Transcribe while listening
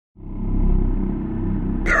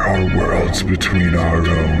are worlds between our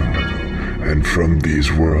own, and from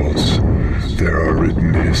these worlds there are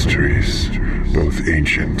written histories, both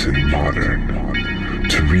ancient and modern.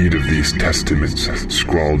 To read of these testaments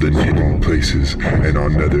scrawled in hidden places and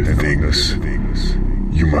on other things,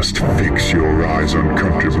 you must fix your eyes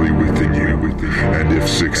uncomfortably within you, and if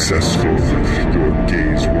successful, your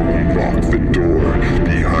gaze will unlock the door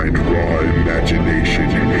behind raw imagination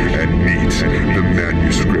and meet the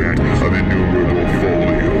manuscript of innumerable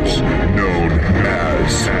folios known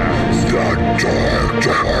as the Dark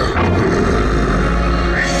Verse.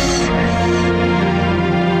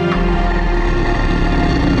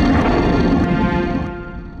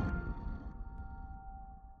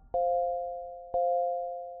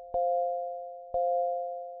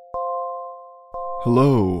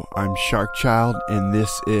 Hello, I'm Sharkchild, and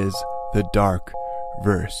this is The Dark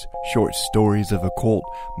Verse, short stories of occult,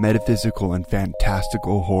 metaphysical, and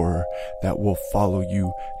fantastical horror that will follow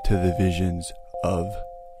you to the visions of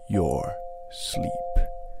your sleep.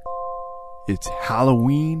 It's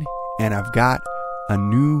Halloween, and I've got a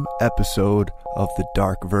new episode of The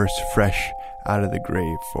Dark Verse fresh out of the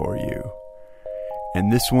grave for you.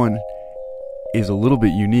 And this one is a little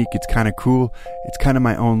bit unique. It's kind of cool. It's kind of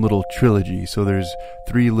my own little trilogy. So there's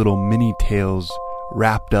 3 little mini tales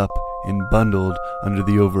wrapped up and bundled under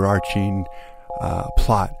the overarching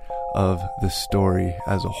plot of the story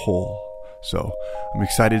as a whole. So I'm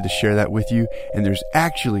excited to share that with you. And there's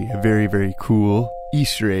actually a very, very cool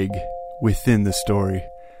Easter egg within the story.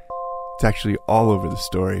 It's actually all over the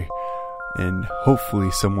story. And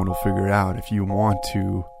hopefully someone will figure it out. If you want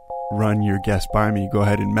to run your guess by me, go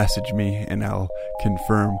ahead and message me and I'll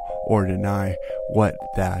confirm or deny what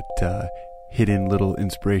that hidden little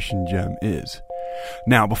inspiration gem is.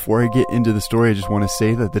 Now, before I get into the story, I just want to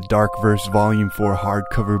say that the Dark Verse Volume 4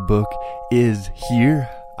 hardcover book is here.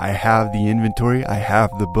 I have the inventory. I have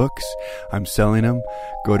the books. I'm selling them.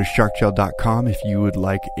 Go to sharkchild.com if you would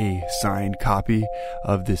like a signed copy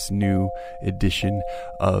of this new edition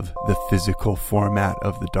of the physical format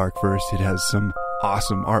of the Dark Verse. It has some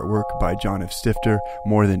awesome artwork by John F. Stifter,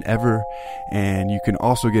 more than ever, and you can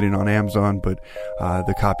also get it on Amazon, but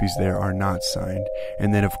the copies there are not signed.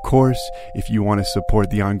 And then, of course, if you want to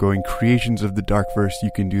support the ongoing creations of the Dark Verse,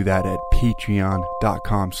 you can do that at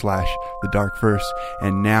patreon.com/thedarkverse.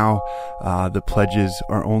 And now the pledges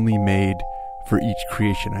are only made for each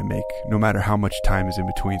creation I make, no matter how much time is in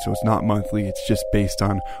between. So it's not monthly, it's just based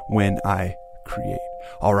on when I create.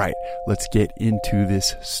 All right, let's get into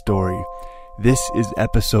this story. This is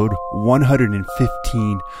episode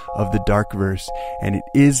 115 of The Dark Verse, and it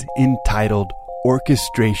is entitled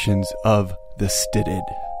Orchestrations of the Ssttitd.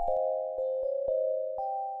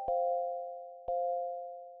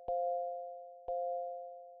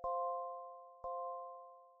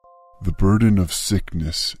 The burden of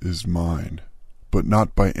sickness is mine, but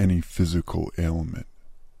not by any physical ailment.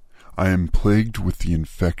 I am plagued with the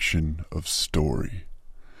infection of story,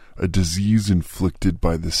 a disease inflicted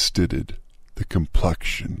by the Ssttitd, the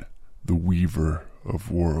complexion, the weaver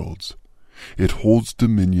of worlds. It holds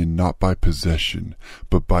dominion not by possession,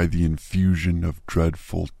 but by the infusion of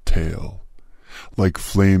dreadful tale. Like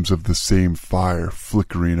flames of the same fire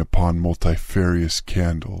flickering upon multifarious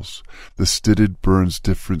candles, the Ssttitd burns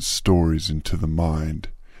different stories into the mind,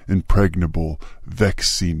 impregnable,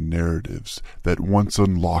 vexing narratives that once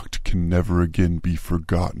unlocked can never again be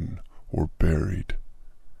forgotten or buried.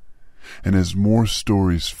 And as more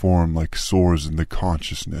stories form like sores in the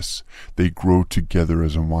consciousness, they grow together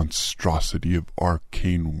as a monstrosity of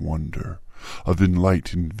arcane wonder, of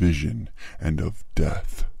enlightened vision, and of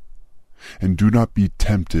death. And do not be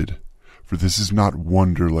tempted, for this is not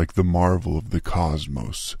wonder like the marvel of the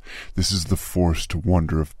cosmos. This is the forced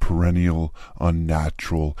wonder of perennial,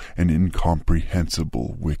 unnatural, and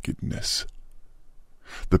incomprehensible wickedness.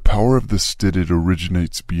 The power of the Ssttitd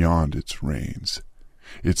originates beyond its reigns.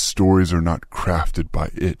 Its stories are not crafted by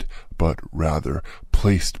it, but rather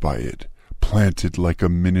placed by it, planted like a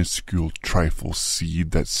minuscule trifle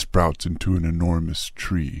seed that sprouts into an enormous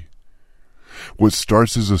tree. What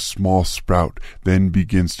starts as a small sprout then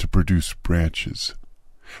begins to produce branches.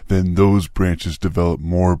 Then those branches develop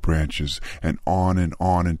more branches, and on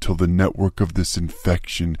until the network of this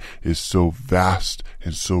infection is so vast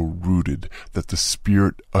and so rooted that the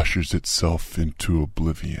spirit ushers itself into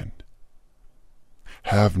oblivion.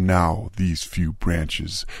 Have now these few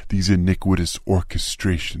branches, these iniquitous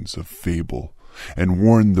orchestrations of fable, and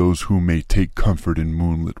warn those who may take comfort in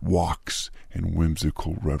moonlit walks and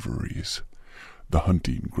whimsical reveries, the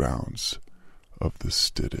hunting grounds of the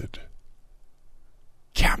Ssttitd.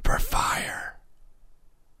 Camper fire.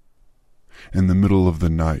 In the middle of the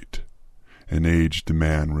night, An aged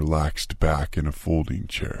man relaxed back in a folding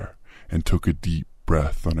chair and took a deep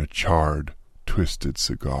breath on a charred, twisted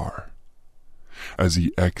cigar. As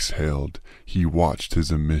he exhaled, he watched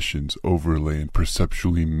his emissions overlay and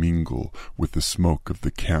perceptually mingle with the smoke of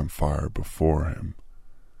the campfire before him.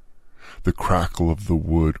 The crackle of the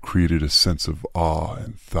wood created a sense of awe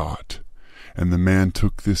and thought, and the man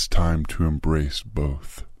took this time to embrace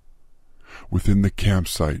both. Within the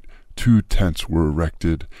campsite, 2 tents were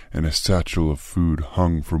erected and a satchel of food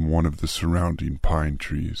hung from one of the surrounding pine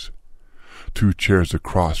trees. 2 chairs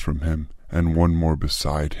across from him and 1 more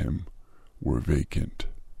beside him were vacant.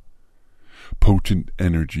 Potent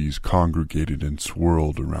energies congregated and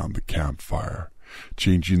swirled around the campfire,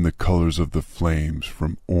 changing the colors of the flames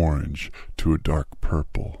from orange to a dark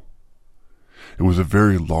purple. It was a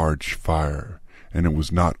very large fire, and it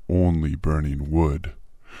was not only burning wood.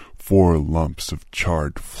 4 lumps of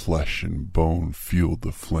charred flesh and bone fueled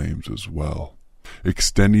the flames as well,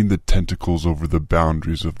 extending the tentacles over the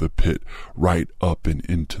boundaries of the pit right up and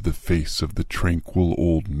into the face of the tranquil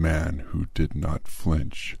old man who did not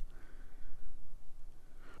flinch.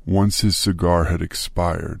 Once his cigar had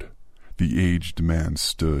expired, the aged man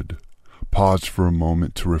stood, paused for a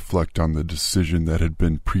moment to reflect on the decision that had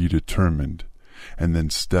been predetermined, and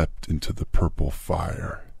then stepped into the purple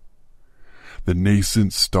fire. The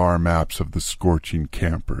nascent star maps of the scorching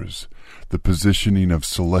campers, the positioning of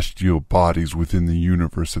celestial bodies within the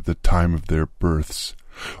universe at the time of their births,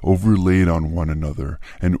 overlaid on one another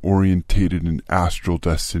and orientated an astral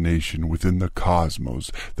destination within the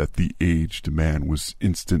cosmos that the aged man was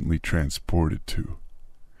instantly transported to.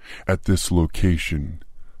 At this location,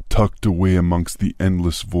 tucked away amongst the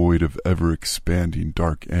endless void of ever-expanding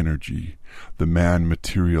dark energy, the man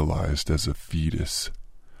materialized as a fetus,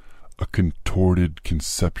 a contorted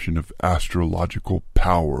conception of astrological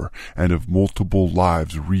power and of multiple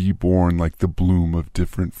lives reborn like the bloom of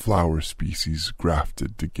different flower species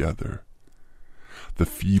grafted together. The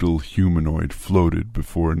fetal humanoid floated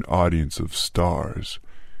before an audience of stars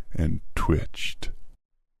and twitched.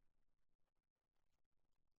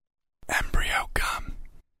 Embryo gum.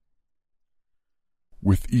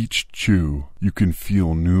 With each chew, you can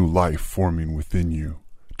feel new life forming within you.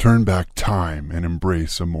 Turn back time and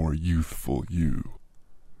embrace a more youthful you.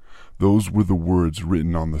 Those were the words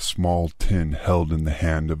written on the small tin held in the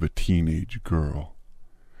hand of a teenage girl.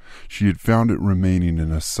 She had found it remaining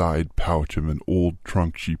in a side pouch of an old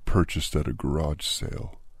trunk she purchased at a garage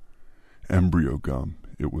sale. Embryo gum,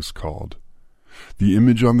 it was called. The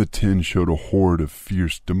image on the tin showed a horde of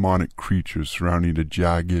fierce demonic creatures surrounding a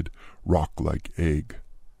jagged, rock-like egg.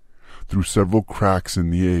 Through several cracks in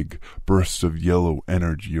the egg, bursts of yellow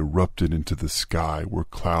energy erupted into the sky where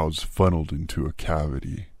clouds funneled into a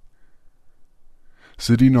cavity.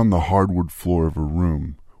 Sitting on the hardwood floor of her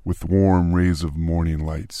room, with warm rays of morning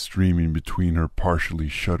light streaming between her partially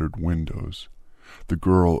shuttered windows, the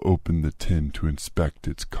girl opened the tin to inspect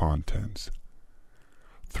its contents.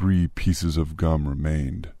 3 pieces of gum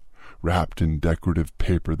remained, wrapped in decorative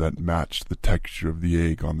paper that matched the texture of the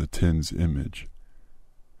egg on the tin's image.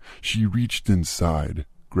 She reached inside,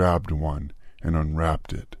 grabbed one, and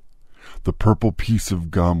unwrapped it. The purple piece of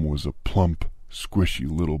gum was a plump, squishy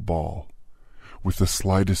little ball. With the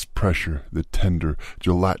slightest pressure, the tender,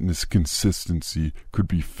 gelatinous consistency could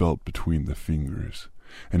be felt between the fingers,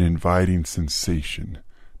 an inviting sensation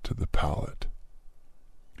to the palate.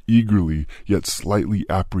 Eagerly, yet slightly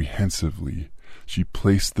apprehensively, she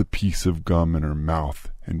placed the piece of gum in her mouth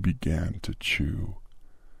and began to chew.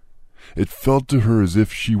 It felt to her as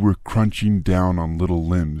if she were crunching down on little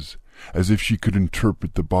limbs, as if she could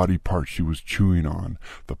interpret the body parts she was chewing on,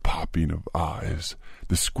 the popping of eyes,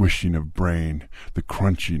 the squishing of brain, the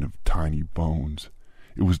crunching of tiny bones.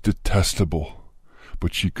 It was detestable,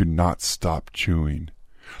 but she could not stop chewing.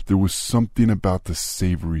 There was something about the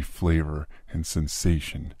savory flavor and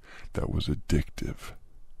sensation that was addictive.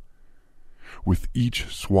 With each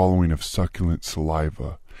swallowing of succulent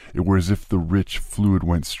saliva, it was as if the rich fluid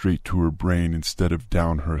went straight to her brain instead of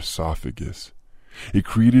down her esophagus. It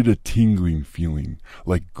created a tingling feeling,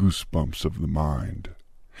 like goosebumps of the mind.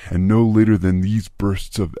 And no later than these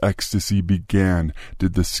bursts of ecstasy began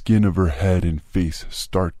did the skin of her head and face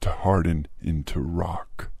start to harden into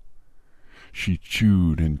rock. She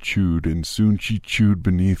chewed, and soon she chewed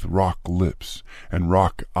beneath rock lips and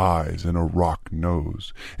rock eyes and a rock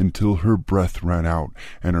nose, until her breath ran out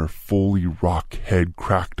and her fully rock head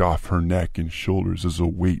cracked off her neck and shoulders as a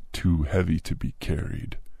weight too heavy to be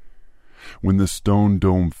carried. When the stone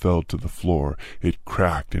dome fell to the floor, it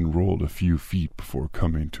cracked and rolled a few feet before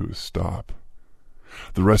coming to a stop.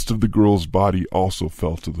 The rest of the girl's body also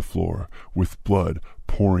fell to the floor, with blood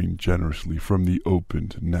pouring generously from the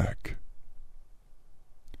opened neck.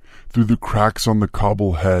 Through the cracks on the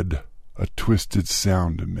cobble head, a twisted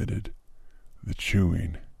sound emitted. The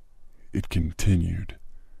chewing. It continued.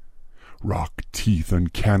 Rock teeth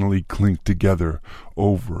uncannily clinked together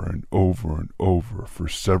over and over and over for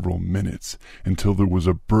several minutes until there was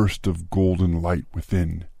a burst of golden light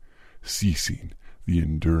within, ceasing the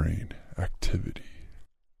enduring activity.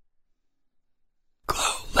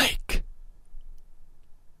 Glow Lake.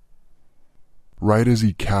 Right as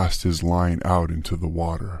he cast his line out into the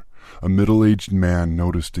water, a middle-aged man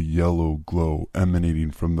noticed a yellow glow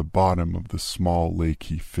emanating from the bottom of the small lake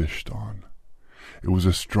he fished on. It was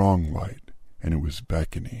a strong light, and it was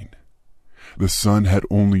beckoning. The sun had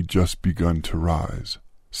only just begun to rise,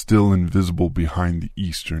 still invisible behind the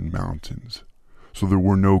eastern mountains, so there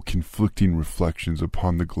were no conflicting reflections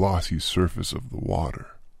upon the glossy surface of the water.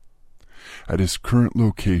 At his current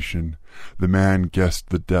location, the man guessed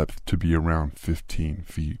the depth to be around 15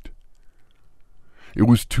 feet. It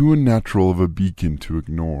was too unnatural of a beacon to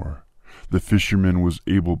ignore. The fisherman was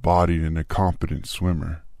able-bodied and a competent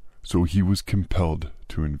swimmer, so he was compelled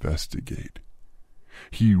to investigate.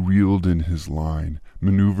 He reeled in his line,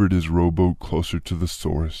 maneuvered his rowboat closer to the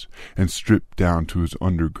source, and stripped down to his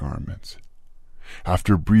undergarments.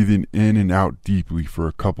 After breathing in and out deeply for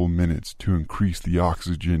a couple minutes to increase the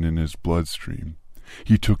oxygen in his bloodstream,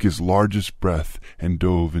 he took his largest breath and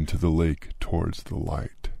dove into the lake towards the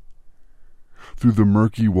light. Through the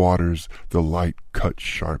murky waters, the light cut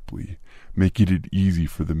sharply, making it easy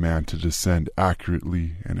for the man to descend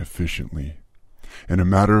accurately and efficiently. In a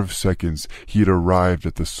matter of seconds, he had arrived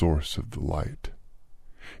at the source of the light.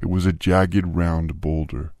 It was a jagged round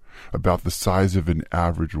boulder, about the size of an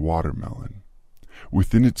average watermelon.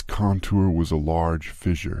 Within its contour was a large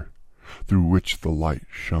fissure, through which the light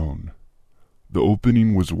shone. The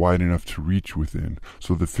opening was wide enough to reach within,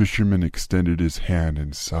 so the fisherman extended his hand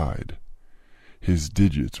inside. His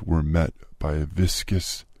digits were met by a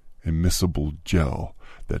viscous, immiscible gel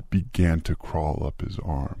that began to crawl up his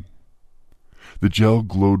arm. The gel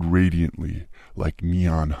glowed radiantly, like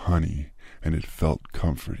neon honey, and it felt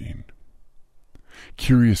comforting.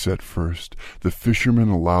 Curious at first, the fisherman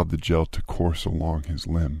allowed the gel to course along his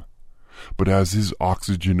limb. But as his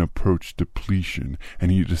oxygen approached depletion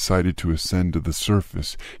and he decided to ascend to the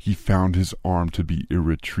surface, he found his arm to be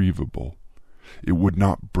irretrievable. It would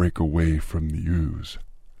not break away from the ooze.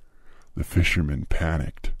 The fisherman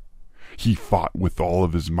panicked. He fought with all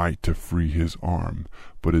of his might to free his arm,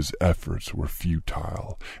 but his efforts were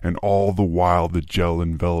futile, and all the while the gel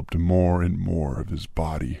enveloped more and more of his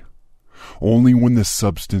body. Only when the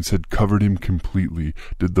substance had covered him completely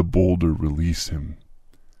did the boulder release him.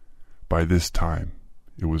 By this time,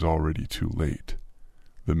 it was already too late.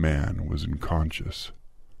 The man was unconscious.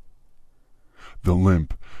 The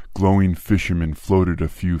limp, glowing fisherman floated a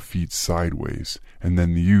few feet sideways, and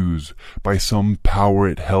then the ooze, by some power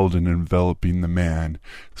it held in enveloping the man,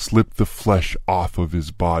 slipped the flesh off of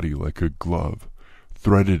his body like a glove,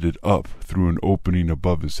 threaded it up through an opening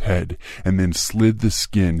above his head, and then slid the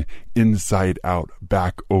skin inside out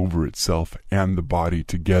back over itself and the body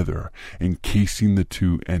together, encasing the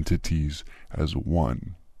two entities as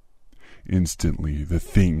one. Instantly, the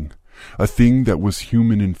thing, a thing that was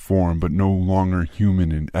human in form but no longer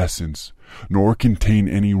human in essence, nor contained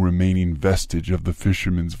any remaining vestige of the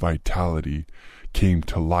fisherman's vitality, came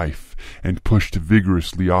to life and pushed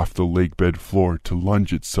vigorously off the lakebed floor to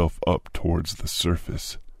lunge itself up towards the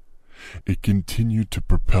surface. It continued to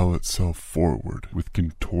propel itself forward with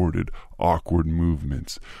contorted, awkward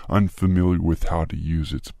movements, unfamiliar with how to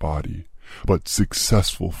use its body, but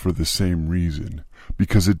successful for the same reason,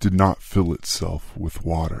 because it did not fill itself with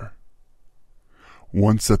water.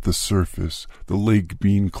 Once at the surface, the lake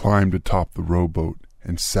being climbed atop the rowboat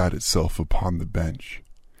and sat itself upon the bench.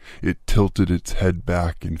 It tilted its head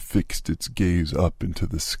back and fixed its gaze up into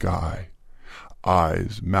the sky,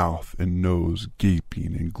 eyes, mouth, and nose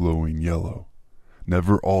gaping and glowing yellow.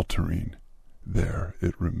 Never altering, there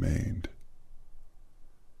it remained.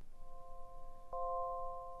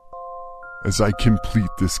 As I complete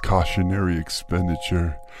this cautionary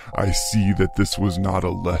expenditure, I see that this was not a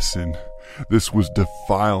lesson. This was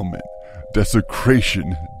defilement,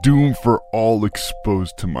 desecration, doom for all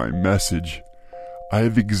exposed to my message. I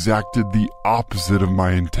have exacted the opposite of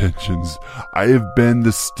my intentions. I have been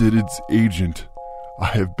the Ssttitd's agent. I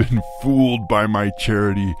have been fooled by my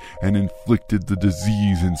charity and inflicted the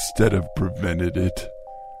disease instead of prevented it.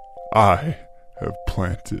 I have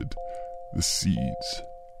planted the seeds.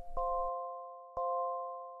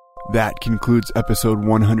 That concludes episode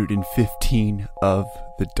 115 of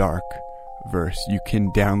The Dark Verse. You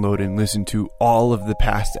can download and listen to all of the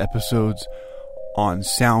past episodes on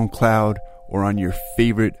SoundCloud or on your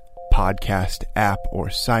favorite podcast app or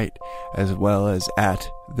site, as well as at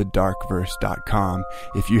thedarkverse.com.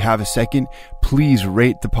 If you have a second, please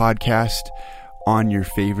rate the podcast on your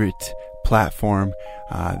favorite platform.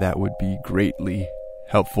 That would be greatly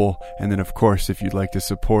helpful. And then, of course, if you'd like to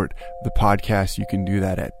support the podcast, you can do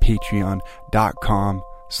that at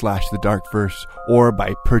patreon.com/thedarkverse or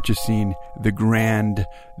by purchasing the Grand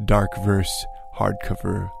Darkverse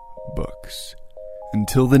hardcover books.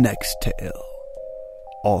 Until the next tale.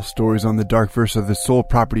 All stories on the Darkverse are the sole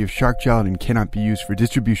property of Sharkchild and cannot be used for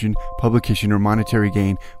distribution, publication, or monetary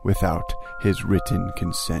gain without his written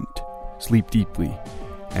consent. Sleep deeply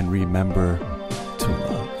and remember to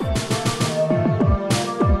love.